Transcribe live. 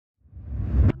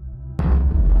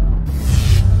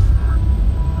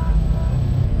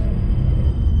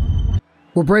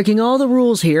We're breaking all the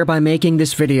rules here by making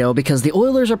this video because the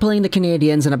Oilers are playing the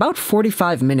Canadiens in about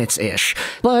 45 minutes-ish.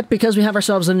 But because we have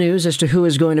ourselves the news as to who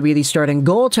is going to be the starting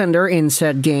goaltender in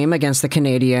said game against the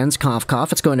Canadiens, cough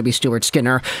cough, it's going to be Stuart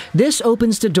Skinner, this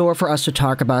opens the door for us to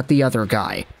talk about the other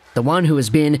guy. The one who has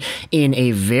been in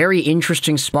a very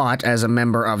interesting spot as a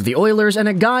member of the Oilers, and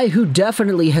a guy who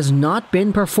definitely has not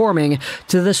been performing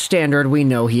to the standard we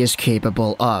know he is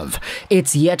capable of.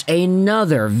 It's yet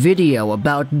another video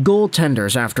about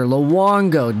goaltenders after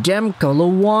Luongo, Demko,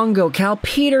 Luongo, Cal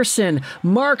Petersen,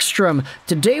 Markstrom.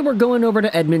 Today we're going over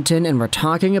to Edmonton and we're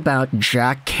talking about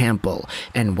Jack Campbell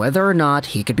and whether or not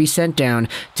he could be sent down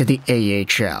to the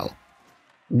AHL.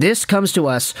 This comes to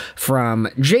us from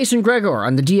Jason Gregor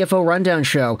on the DFO Rundown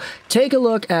Show. Take a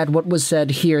look at what was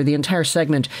said here. The entire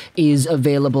segment is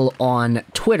available on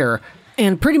Twitter.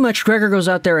 And pretty much Gregor goes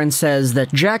out there and says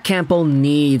that Jack Campbell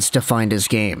needs to find his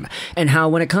game. And how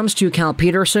when it comes to Cal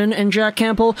Petersen and Jack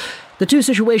Campbell, the two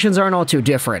situations aren't all too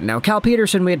different. Now, Cal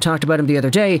Petersen, we had talked about him the other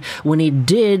day, when he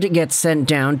did get sent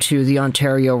down to the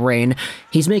Ontario Reign,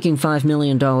 he's making $5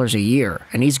 million a year.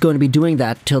 And he's going to be doing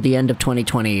that till the end of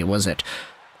 2020, was it?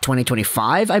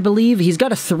 2025, I believe. He's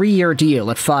got a 3-year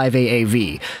deal at 5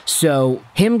 AAV, so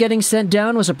him getting sent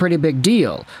down was a pretty big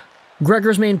deal.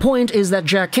 Gregor's main point is that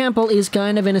Jack Campbell is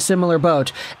kind of in a similar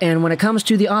boat, and when it comes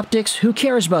to the optics, who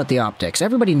cares about the optics?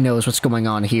 Everybody knows what's going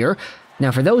on here. Now,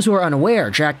 for those who are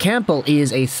unaware, Jack Campbell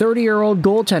is a 30-year-old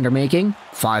goaltender making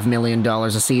 $5 million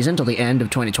a season till the end of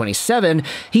 2027.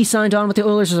 He signed on with the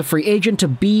Oilers as a free agent to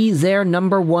be their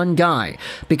 #1 guy,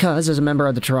 because as a member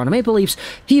of the Toronto Maple Leafs,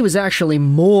 he was actually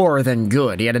more than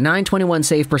good. He had a .921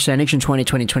 save percentage in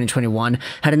 2020-2021,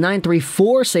 had a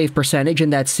 .934 save percentage in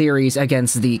that series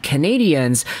against the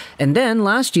Canadiens, and then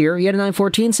last year he had a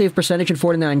 .914 save percentage in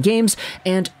 49 games,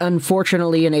 and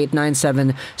unfortunately an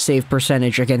 .897 save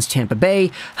percentage against Tampa Bay.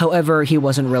 However, he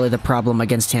wasn't really the problem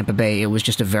against Tampa Bay. It was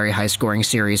just a very high-scoring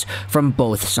series from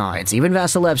both sides. Even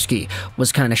Vasilevsky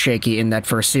was kind of shaky in that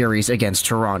first series against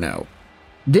Toronto.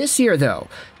 This year, though,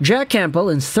 Jack Campbell,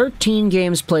 in 13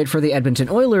 games played for the Edmonton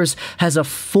Oilers, has a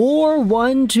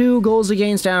 .412 goals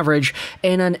against average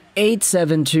and an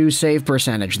 .872 save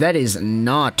percentage. That is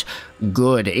not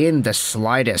good in the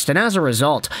slightest. And as a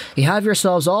result, you have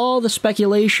yourselves all the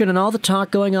speculation and all the talk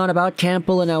going on about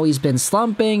Campbell and how he's been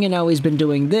slumping and how he's been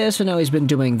doing this and how he's been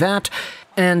doing that.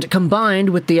 And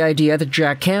combined with the idea that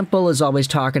Jack Campbell is always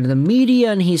talking to the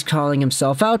media and he's calling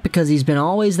himself out because he's been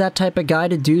always that type of guy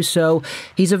to do so,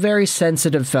 he's a very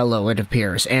sensitive fellow, it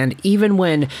appears. And even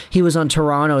when he was on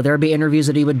Toronto, there'd be interviews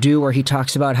that he would do where he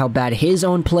talks about how bad his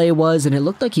own play was, and it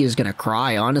looked like he was going to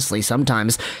cry, honestly,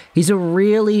 sometimes. He's a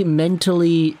really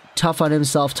mentally tough on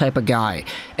himself type of guy.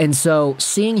 And so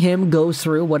seeing him go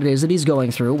through what it is that he's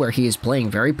going through, where he is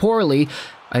playing very poorly,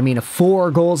 I mean, a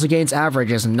 4 goals against average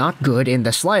is not good in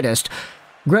the slightest.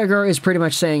 Gregor is pretty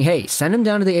much saying, hey, send him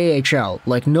down to the AHL.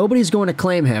 Like, nobody's going to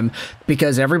claim him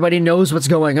because everybody knows what's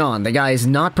going on. The guy is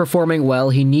not performing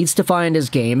well. He needs to find his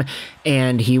game,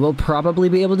 and he will probably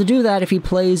be able to do that if he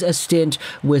plays a stint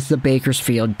with the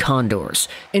Bakersfield Condors.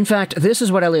 In fact, this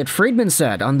is what FRIEDMAN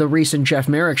said on the recent Jeff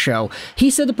Merrick show. He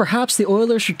said that perhaps the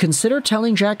Oilers should consider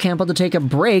telling Jack Campbell to take a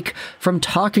break from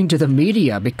talking to the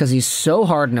media because he's so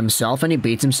hard on himself and he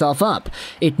beats himself up.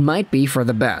 It might be for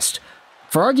the best.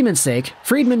 For argument's sake,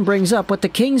 FRIEDMAN brings up what the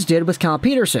Kings did with Cal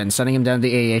Petersen, sending him down to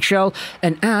the AHL,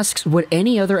 and asks would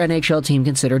any other NHL team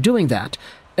consider doing that.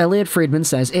 FRIEDMAN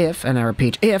says if, and I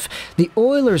repeat if, the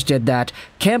Oilers did that,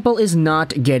 Campbell is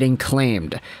not getting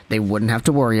claimed. They wouldn't have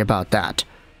to worry about that.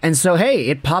 And so, hey,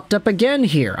 it popped up again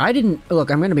here.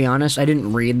 Look, I'm going to be honest, I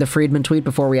didn't read the FRIEDMAN tweet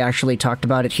before we actually talked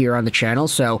about it here on the channel,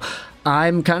 so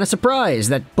I'm kind of surprised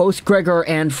that both Gregor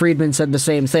and FRIEDMAN said the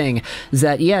same thing,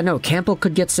 that, yeah, no, Campbell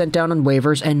could get sent down on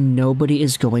waivers and nobody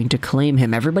is going to claim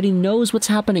him. Everybody knows what's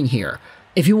happening here.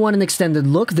 If you want an extended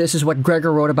look, this is what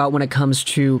Gregor wrote about when it comes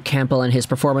to Campbell and his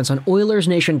performance on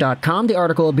OilersNation.com. The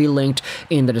article will be linked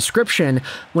in the description.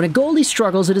 When a goalie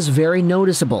struggles, it is very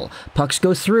noticeable. Pucks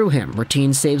go through him.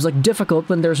 Routine saves look difficult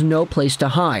when there's no place to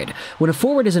hide. When a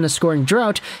forward is in a scoring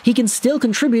drought, he can still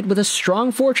contribute with a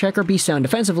strong forecheck or be sound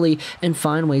defensively and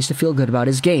find ways to feel good about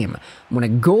his game. When a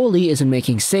goalie isn't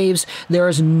making saves, there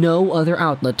is no other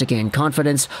outlet to gain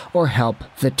confidence or help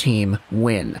the team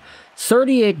win.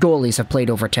 38 goalies have played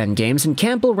over 10 games, and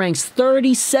Campbell ranks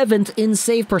 37th in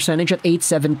save percentage at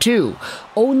 .872.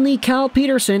 Only Cal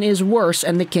Petersen is worse,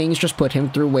 and the Kings just put him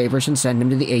through waivers and send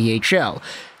him to the AHL.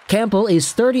 Campbell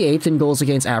is 38th in goals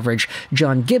against average.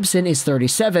 John Gibson is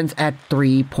 37th at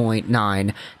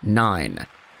 .399.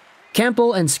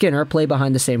 Campbell and Skinner play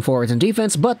behind the same forwards and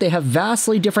defense, but they have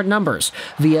vastly different numbers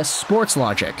via sports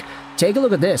logic. take a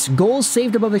look at this. Goals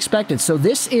saved above expected. So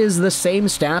this is the same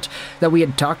stat that we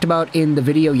had talked about in the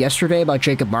video yesterday about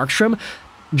Jacob Markstrom.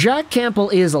 Jack Campbell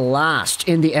is last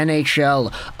in the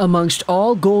NHL amongst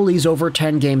all goalies over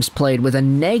 10 games played with a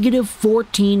negative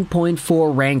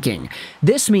 14.4 ranking.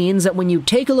 This means that when you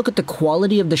take a look at the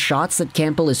quality of the shots that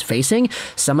Campbell is facing,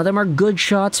 some of them are good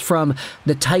shots from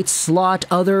the tight slot,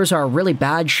 others are really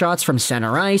bad shots from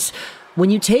center ice. When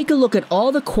you take a look at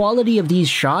all the quality of these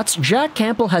shots, Jack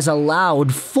Campbell has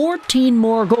allowed 14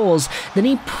 more goals than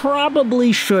he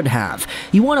probably should have.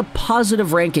 You want a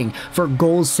positive ranking for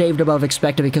goals saved above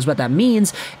expected, because what that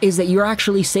means is that you're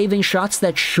actually saving shots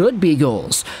that should be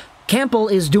goals. Campbell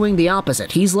is doing the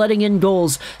opposite. He's letting in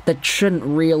goals that shouldn't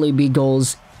really be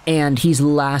goals, and he's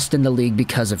last in the league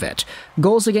because of it.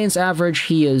 Goals against average,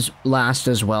 he is last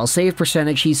as well. Save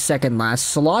percentage, he's second last.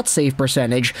 Slot save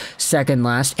percentage, second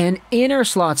last. And inner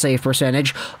slot save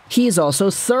percentage, he is also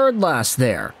third last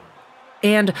there.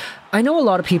 And I know a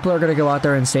lot of people are going to go out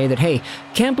there and say that, hey,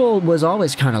 Campbell was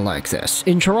always kind of like this.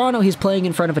 In Toronto, he's playing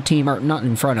in front of a team, or not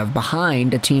in front of,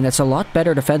 behind a team that's a lot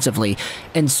better defensively.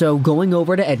 And so going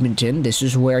over to Edmonton, this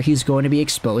is where he's going to be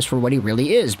exposed for what he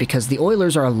really is, because the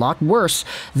Oilers are a lot worse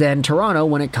than Toronto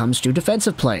when it comes to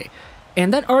defensive play.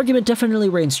 And that argument definitely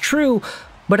reigns true,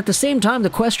 but at the same time, the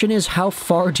question is, how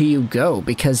far do you go?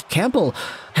 Because Campbell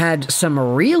had some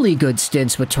really good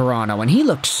stints with Toronto, and he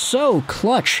looked so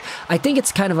clutch. I think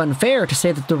it's kind of unfair to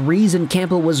say that the reason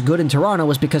Campbell was good in Toronto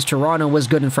was because Toronto was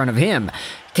good in front of him.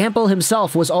 Campbell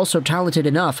himself was also talented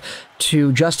enough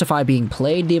to justify being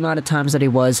played the amount of times that he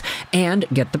was, and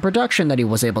get the production that he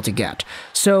was able to get.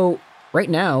 So right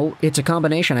now, it's a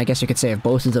combination, I guess you could say, of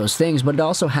both of those things, but it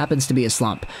also happens to be a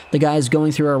slump. The guy is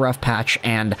going through a rough patch,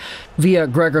 and via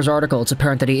Gregor's article, it's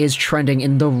apparent that he is trending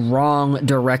in the wrong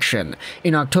direction.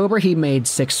 In October, he made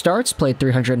 6 starts, played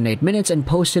 308 minutes, and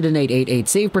posted an .888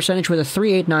 save percentage with a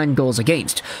 .389 goals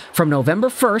against. From November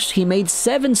 1st, he made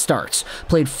 7 starts,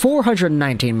 played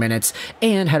 419 minutes,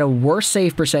 and had a worse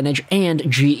save percentage and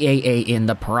GAA in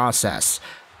the process.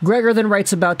 Gregor then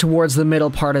writes about towards the middle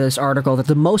part of this article that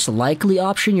the most likely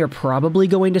option you're probably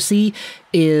going to see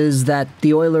is that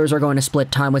the Oilers are going to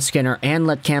split time with Skinner and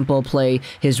let Campbell play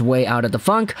his way out of the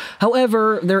funk.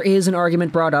 However, there is an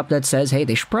argument brought up that says, hey,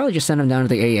 they should probably just send him down to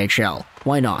the AHL.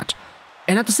 Why not?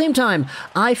 And at the same time,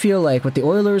 I feel like with the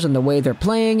Oilers and the way they're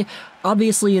playing,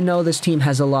 obviously you know this team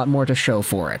has a lot more to show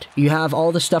for it. You have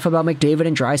all the stuff about McDavid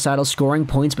and Draisaitl scoring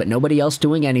points, but nobody else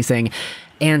doing anything.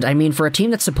 And I mean, for a team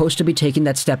that's supposed to be taking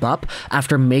that step up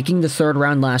after making the 3rd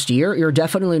round last year, you're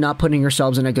definitely not putting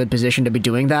yourselves in a good position to be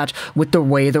doing that with the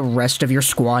way the rest of your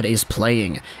squad is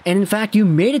playing. And in fact, you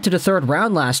made it to the 3rd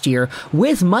round last year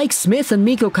with Mike Smith and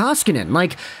Mikko Koskinen.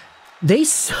 Like, they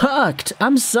sucked.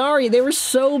 I'm sorry, they were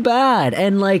so bad.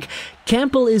 And like,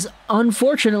 Campbell is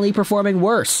unfortunately performing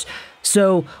worse.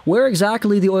 So, where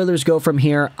exactly the Oilers go from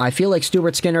here, I feel like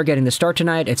Stuart Skinner getting the start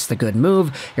tonight, it's the good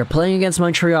move. You're playing against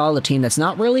Montreal, a team that's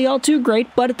not really all too great,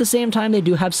 but at the same time, they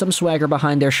do have some swagger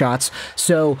behind their shots.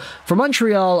 So, for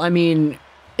Montreal, I mean,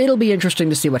 it'll be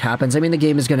interesting to see what happens. I mean, the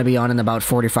game is going to be on in about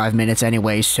 45 minutes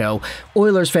anyway, so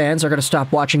Oilers fans are going to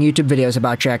stop watching YouTube videos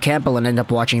about Jack Campbell and end up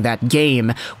watching that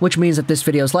game, which means that this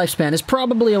video's lifespan is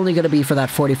probably only going to be for that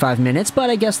 45 minutes,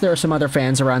 but I guess there are some other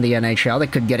fans around the NHL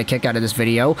that could get a kick out of this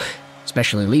video,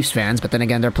 especially Leafs fans, but then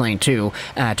again, they're playing too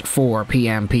at 4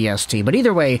 p.m. PST. But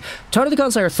either way, talk to the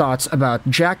comments your thoughts about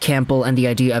Jack Campbell and the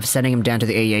idea of sending him down to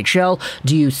the AHL.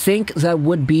 Do you think that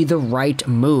would be the right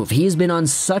move? He's been on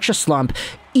such a slump,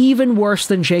 even worse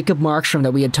than Jacob Markstrom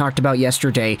that we had talked about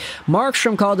yesterday.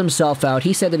 Markstrom called himself out.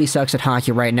 He said that he sucks at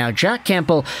hockey right now. Jack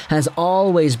Campbell has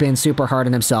always been super hard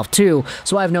on himself too,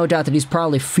 so I have no doubt that he's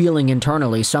probably feeling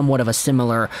internally somewhat of a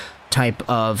similar type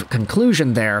of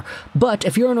conclusion there. But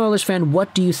if you're an Oilers fan,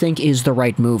 what do you think is the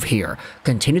right move here?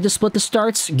 Continue to split the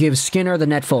starts, give Skinner the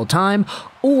net full time,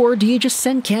 or do you just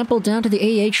send Campbell down to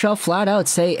the AHL flat out,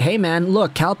 say, hey man,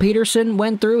 look, Cal Peterson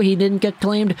went through, he didn't get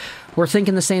claimed, we're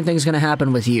thinking the same thing's going to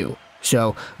happen with you.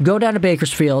 So, go down to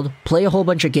Bakersfield, play a whole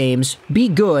bunch of games, be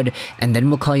good, and then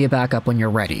we'll call you back up when you're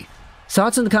ready.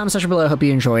 Thoughts in the comment section below. I hope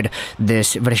you enjoyed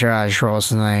this video.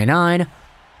 Juraj 99,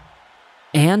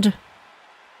 and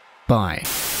bye.